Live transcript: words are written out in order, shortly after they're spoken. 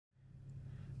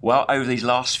Well, over these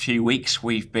last few weeks,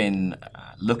 we've been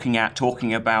looking at,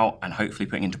 talking about, and hopefully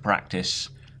putting into practice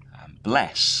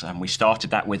Bless. And we started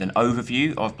that with an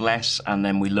overview of Bless, and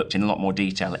then we looked in a lot more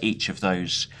detail at each of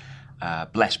those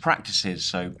Bless practices.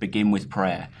 So begin with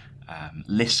prayer,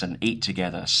 listen, eat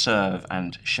together, serve,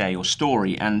 and share your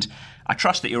story. And I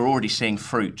trust that you're already seeing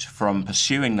fruit from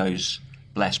pursuing those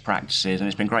Bless practices, and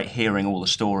it's been great hearing all the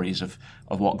stories of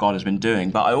what God has been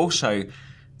doing. But I also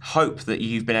hope that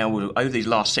you've been able to, over these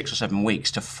last 6 or 7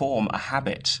 weeks, to form a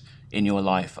habit in your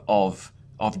life of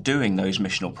doing those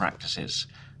missional practices,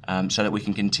 so that we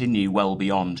can continue well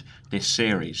beyond this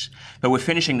series. But we're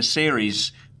finishing the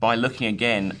series by looking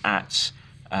again at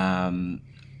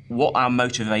what our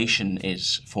motivation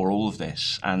is for all of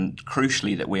this, and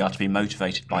crucially that we are to be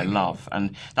motivated by love.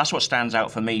 And that's what stands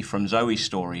out for me from Zoe's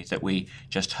story that we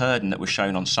just heard and that was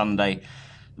shown on Sunday,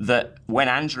 that when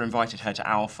Angela invited her to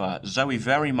Alpha, Zoe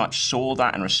very much saw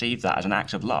that and received that as an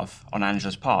act of love on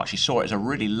Angela's part. She saw it as a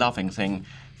really loving thing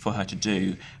for her to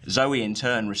do. Zoe in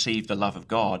turn received the love of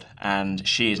God, and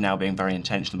she is now being very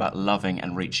intentional about loving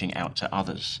and reaching out to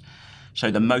others. So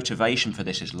the motivation for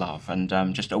this is love.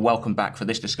 And just a welcome back for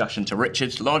this discussion to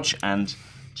Richard Lodge and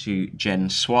to Jen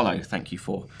Swallow. Thank you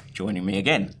for joining me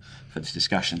again for this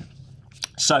discussion.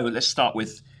 So let's start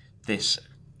with this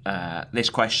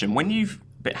question. When you've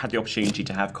had the opportunity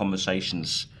to have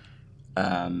conversations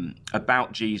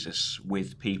about Jesus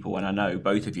with people, and I know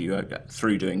both of you,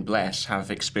 through doing Bless,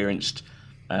 have experienced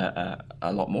a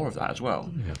lot more of that as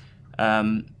well.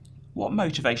 Yeah. What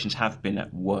motivations have been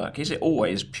at work? Is it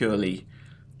always purely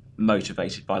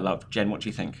motivated by love? Jen, what do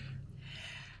you think?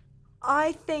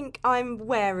 I think I'm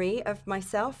wary of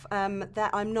myself, that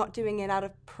I'm not doing it out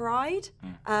of pride.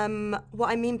 What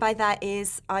I mean by that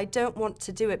is I don't want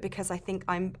to do it because I think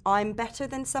I'm better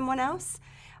than someone else.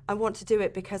 I want to do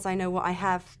it because I know what I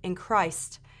have in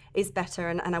Christ is better,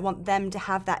 and I want them to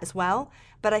have that as well.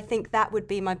 But I think that would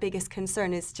be my biggest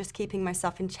concern, is just keeping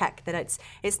myself in check, that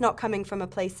it's not coming from a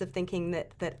place of thinking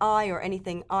that I or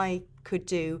anything I could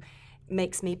do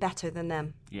makes me better than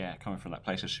them. Yeah, coming from that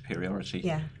place of superiority.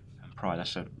 Yeah. Pride.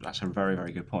 That's a very,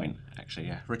 very good point, actually.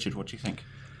 Yeah, Richard, what do you think?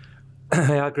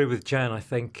 I agree with Jen. I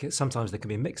think sometimes there can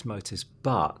be mixed motives,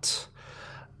 but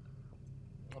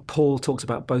Paul talks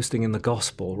about boasting in the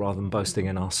gospel rather than boasting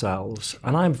in ourselves,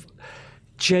 and I'm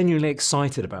genuinely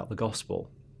excited about the gospel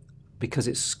because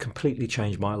it's completely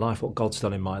changed my life. What God's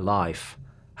done in my life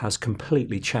has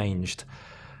completely changed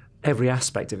every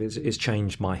aspect of it. It's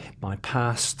changed my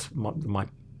past, my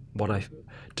what I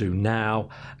do now,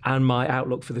 and my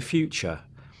outlook for the future.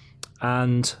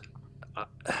 And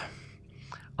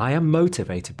I am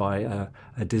motivated by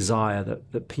a desire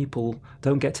that people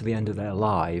don't get to the end of their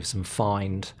lives and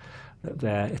find that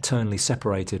they're eternally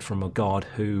separated from a God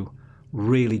who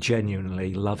really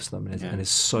genuinely loves them and is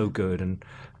so good and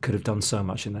could have done so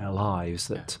much in their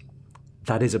lives.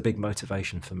 That is a big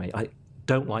motivation for me. I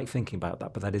don't like thinking about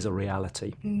that, but that is a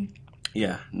reality.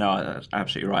 Yeah, no, that's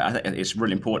absolutely right. I think it's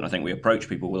really important. I think we approach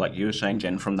people, like you were saying,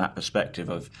 Jen, from that perspective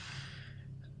of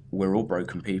we're all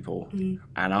broken people,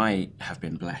 and I have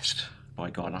been blessed by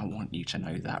God. I want you to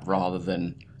know that, rather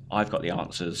than I've got the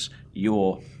answers,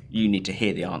 you need to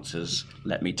hear the answers.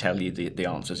 Let me tell you the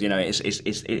answers. You know, it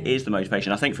is the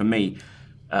motivation. I think for me,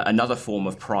 another form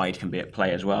of pride can be at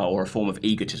play as well, or a form of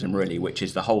egotism, really, which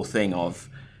is the whole thing of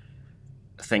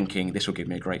thinking this will give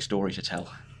me a great story to tell.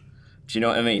 Do you know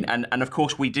what I mean? And of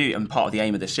course we do, and part of the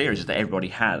aim of this series is that everybody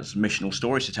has missional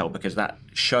stories to tell, because that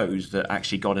shows that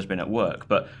actually God has been at work.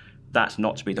 But that's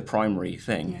not to be the primary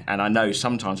thing. Yeah. And I know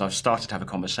sometimes I've started to have a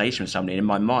conversation with somebody, and in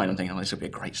my mind I'm thinking, this will be a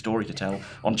great story to tell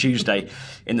on Tuesday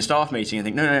in the staff meeting. I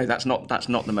think, no, that's not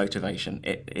the motivation.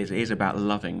 It is about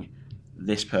loving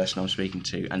this person I'm speaking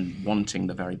to and wanting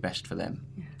the very best for them,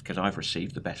 because I've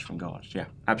received the best from God. Yeah,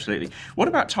 absolutely. What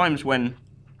about times when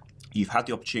you've had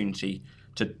the opportunity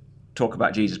to talk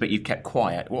about Jesus, but you've kept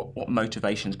quiet? What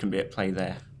motivations can be at play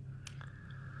there?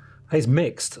 It's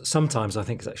mixed. Sometimes I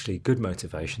think it's actually good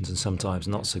motivations, and sometimes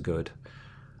not so good.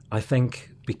 I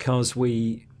think because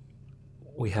we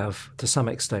have, to some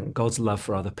extent, God's love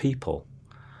for other people,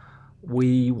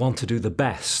 we want to do the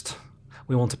best.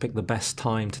 We want to pick the best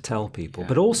time to tell people.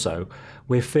 But also,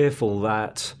 we're fearful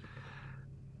that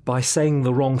by saying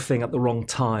the wrong thing at the wrong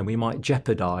time, we might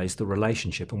jeopardize the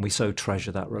relationship, and we so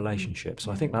treasure that relationship.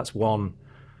 So I think that's one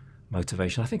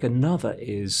motivation. I think another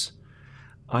is,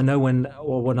 I know when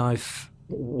I've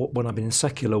been in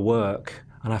secular work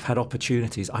and I've had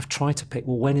opportunities, I've tried to pick,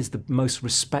 when is the most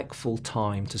respectful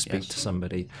time to speak to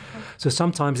somebody? So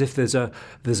sometimes if there's a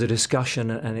discussion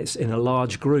and it's in a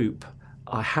large group,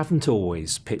 I haven't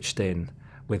always pitched in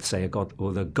with say a God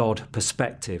or the God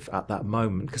perspective at that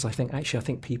moment, because I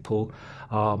think people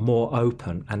are more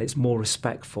open and it's more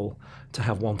respectful to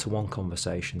have one-to-one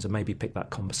conversations and maybe pick that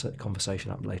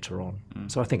conversation up later on.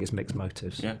 So I think it's mixed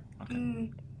motives. Yeah.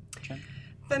 Okay.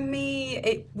 For me,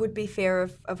 it would be fear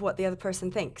of what the other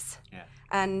person thinks. Yeah.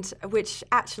 And which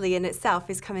actually in itself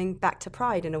is coming back to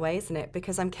pride in a way, isn't it?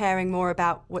 Because I'm caring more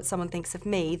about what someone thinks of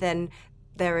me than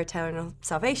their eternal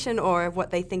salvation or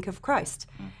what they think of Christ.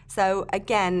 So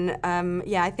again,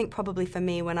 I think probably for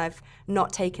me, when I've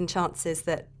not taken chances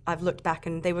that I've looked back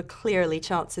and they were clearly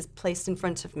chances placed in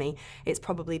front of me, it's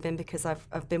probably been because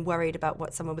I've been worried about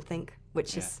what someone would think,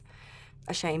 which is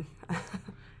a shame.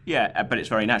 Yeah, but it's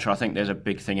very natural. I think there's a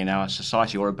big thing in our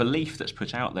society, or a belief that's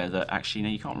put out there, that actually,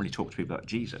 you can't really talk to people about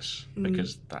Jesus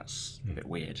because that's a bit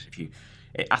weird.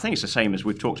 I think it's the same as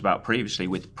we've talked about previously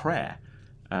with prayer.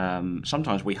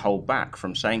 Sometimes we hold back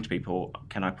from saying to people,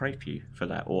 "Can I pray for you for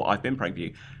that?" or "I've been praying for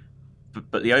you."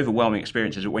 But the overwhelming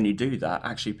experience is that when you do that,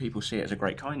 actually people see it as a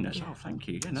great kindness. Yeah. Oh, thank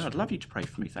you. Yeah, no, I'd love you to pray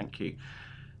for me. Thank you.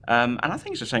 And I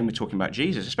think it's the same with talking about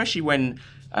Jesus, especially when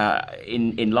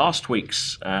in last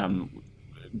week's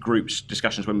groups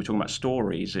discussions, when we're talking about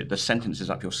stories, the sentence is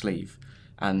up your sleeve,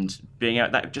 and being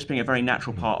a very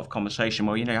natural part of conversation.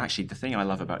 Well, actually, the thing I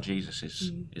love about Jesus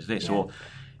is this, or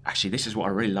actually, this is what I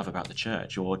really love about the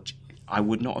church, or I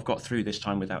would not have got through this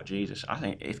time without Jesus. I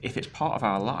think if it's part of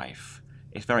our life,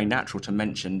 it's very natural to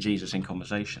mention Jesus in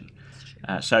conversation.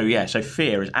 So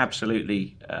fear is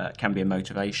absolutely can be a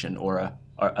motivation or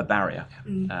a barrier,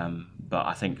 but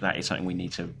I think that is something we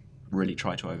need to really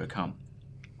try to overcome.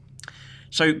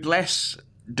 So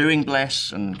doing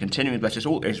bless and continuing bless is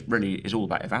all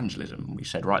about evangelism. We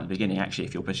said right at the beginning, actually,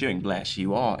 if you're pursuing bless,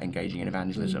 you are engaging in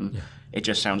evangelism. It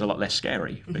just sounds a lot less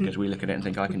scary because we look at it and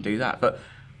think, I can do that. But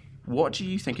what do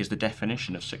you think is the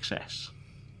definition of success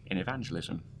in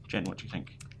evangelism? Jen, what do you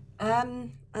think?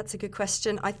 That's a good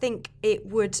question. I think it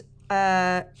would.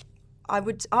 I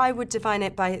would define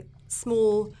it by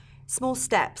small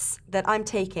steps that I'm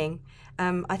taking.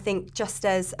 I think just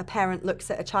as a parent looks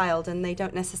at a child and they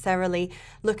don't necessarily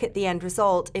look at the end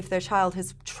result, if their child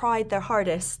has tried their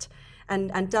hardest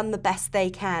and done the best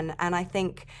they can, and I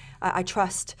think I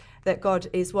trust that God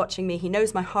is watching me. He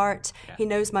knows my heart, He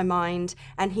knows my mind,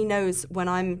 and He knows when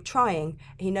I'm trying.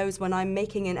 He knows when I'm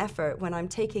making an effort, when I'm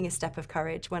taking a step of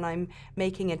courage, when I'm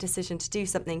making a decision to do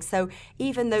something. So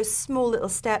even those small little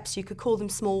steps, you could call them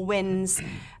small wins,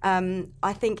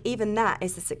 I think even that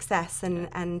is a success,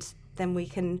 and then we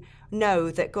can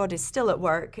know that God is still at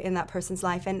work in that person's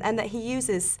life, and that He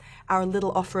uses our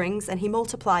little offerings and He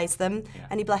multiplies them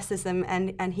and He blesses them,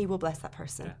 and He will bless that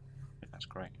person. Yeah, that's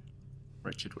great.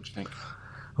 Richard, what do you think?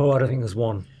 Oh, I don't think there's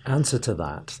one answer to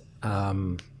that.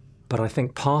 But I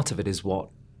think part of it is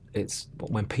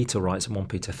when Peter writes in 1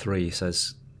 Peter 3, he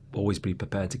says, always be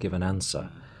prepared to give an answer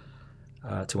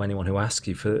to anyone who asks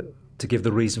you to give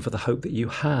the reason for the hope that you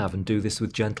have, and do this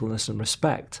with gentleness and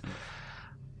respect.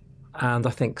 And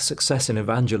I think success in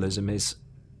evangelism is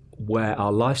where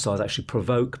our lifestyles actually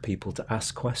provoke people to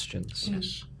ask questions.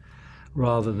 Yes.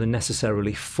 Rather than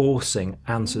necessarily forcing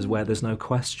answers where there's no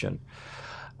question.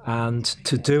 And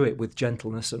to do it with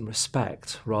gentleness and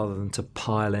respect, rather than to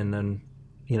pile in and,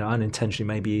 unintentionally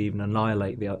maybe even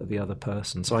annihilate the other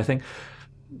person. So I think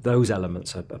those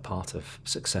elements are part of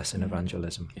success in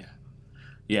evangelism.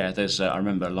 Yeah, there's. I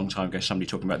remember a long time ago somebody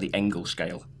talking about the Engel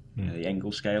scale. The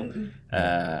Engel scale,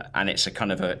 and it's a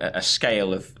kind of a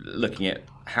scale of looking at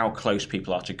how close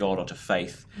people are to God or to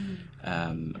faith,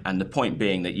 and the point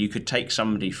being that you could take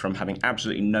somebody from having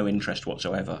absolutely no interest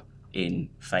whatsoever in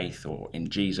faith or in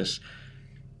Jesus,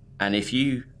 and if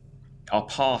you are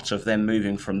part of them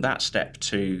moving from that step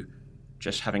to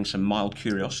just having some mild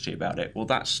curiosity about it, well,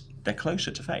 they're closer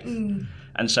to faith.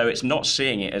 And so it's not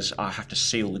seeing it as, I have to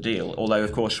seal the deal, although,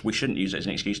 of course, we shouldn't use it as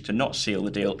an excuse to not seal the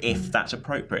deal if that's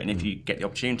appropriate and if you get the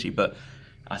opportunity. But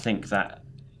I think that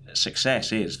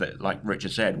success is that, like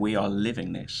Richard said, we are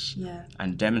living this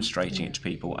and demonstrating it to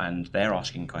people, and they're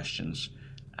asking questions.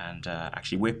 And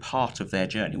actually, we're part of their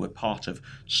journey. We're part of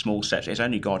small steps. It's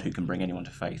only God who can bring anyone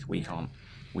to faith. We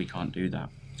can't do that.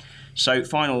 So,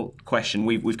 final question.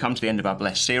 We've come to the end of our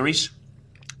Bless series,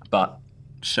 but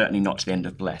certainly not to the end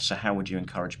of Bless. So how would you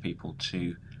encourage people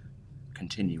to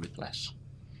continue with Bless?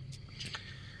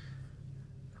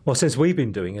 Well, since we've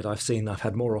been doing it, I've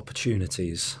had more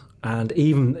opportunities. And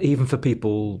even for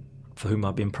people for whom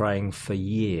I've been praying for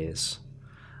years.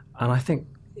 And I think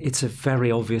it's a very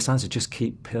obvious answer. Just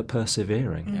keep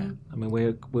persevering. I mean,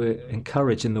 we're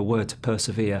encouraged in the Word to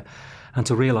persevere and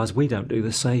to realise we don't do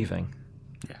the saving.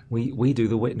 Yeah. We do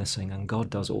the witnessing and God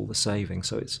does all the saving.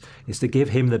 So it's to give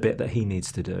him the bit that he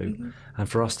needs to do, and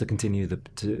for us to continue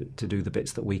to do the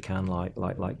bits that we can,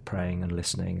 like praying and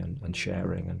listening and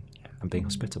sharing and being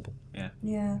hospitable. Yeah.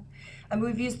 Yeah. And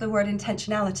we've used the word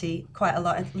intentionality quite a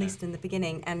lot, at least in the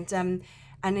beginning. And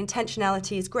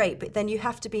intentionality is great, but then you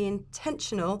have to be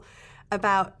intentional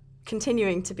about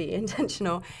continuing to be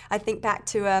intentional. I think back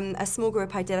to a small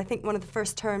group I did. I think one of the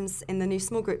first terms in the new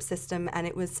small group system, and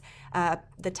it was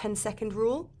the 10-second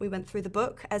rule. We went through the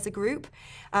book as a group,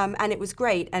 and it was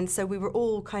great. And so we were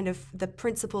all kind of, the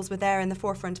principles were there in the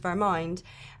forefront of our mind.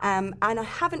 And I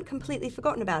haven't completely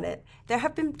forgotten about it. There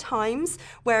have been times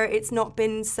where it's not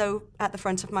been so at the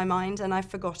front of my mind and I've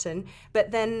forgotten,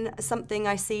 but then something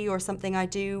I see or something I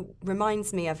do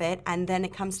reminds me of it, and then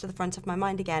it comes to the front of my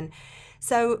mind again.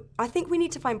 So I think we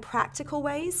need to find practical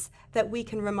ways that we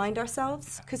can remind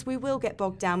ourselves, because we will get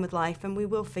bogged down with life and we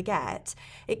will forget.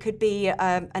 It could be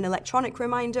an electronic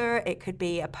reminder, it could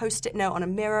be a post-it note on a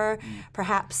mirror,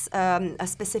 perhaps a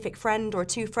specific friend or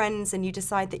two friends, and you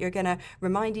decide that you're going to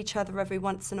remind each other every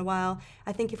once in a while.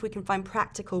 I think if we can find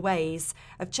practical ways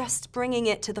of just bringing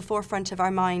it to the forefront of our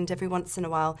mind every once in a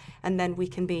while, and then we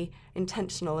can be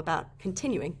intentional about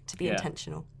continuing to be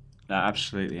intentional. No,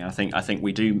 absolutely. I think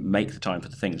we do make the time for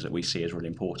the things that we see as really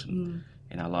important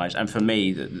in our lives. And for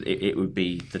me, it would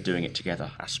be the doing it together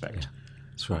aspect. Yeah,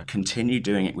 that's right. Continue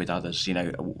doing it with others. You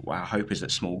know, our hope is that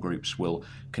small groups will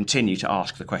continue to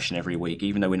ask the question every week,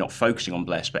 even though we're not focusing on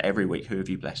bless, but every week, who have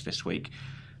you blessed this week?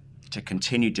 To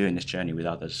continue doing this journey with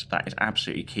others. That is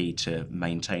absolutely key to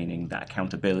maintaining that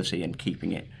accountability and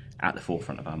keeping it at the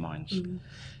forefront of our minds.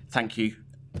 Thank you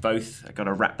both. I've got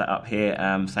to wrap that up here.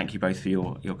 Thank you both for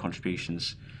your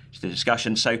contributions to the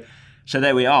discussion. So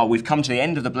there we are. We've come to the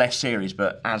end of the Bless series,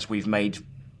 but as we've made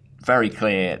very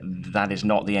clear, that is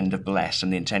not the end of Bless,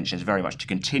 and the intention is very much to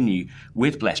continue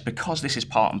with Bless, because this is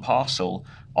part and parcel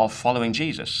of following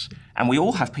Jesus. And we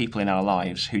all have people in our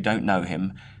lives who don't know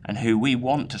him and who we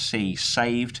want to see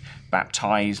saved,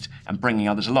 baptized, and bringing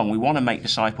others along. We want to make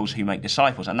disciples who make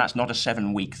disciples, and that's not a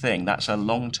 7-week thing. That's a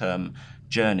long-term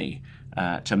journey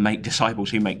to make disciples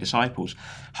who make disciples.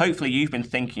 Hopefully you've been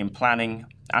thinking and planning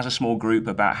as a small group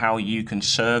about how you can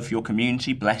serve your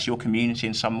community, bless your community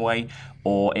in some way,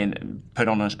 or put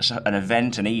on an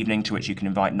event, an evening to which you can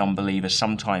invite non-believers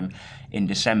sometime in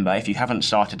December. If you haven't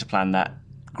started to plan that,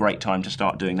 great time to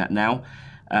start doing that now.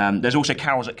 There's also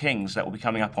Carols at King's that will be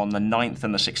coming up on the 9th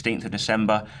and the 16th of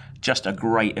December. Just a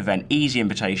great event, easy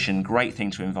invitation, great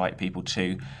thing to invite people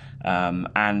to.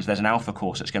 And there's an Alpha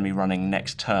course that's going to be running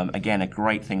next term. Again, a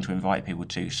great thing to invite people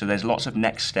to. So there's lots of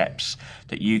next steps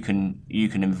that you can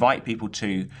invite people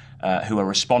to who are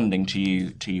responding to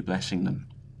you blessing them.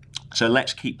 So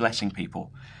let's keep blessing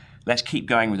people. Let's keep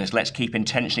going with this. Let's keep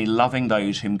intentionally loving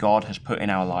those whom God has put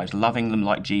in our lives, loving them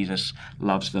like Jesus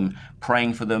loves them,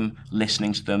 praying for them,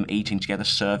 listening to them, eating together,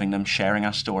 serving them, sharing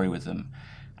our story with them.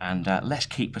 And let's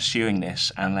keep pursuing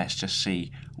this, and let's just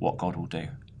see what God will do.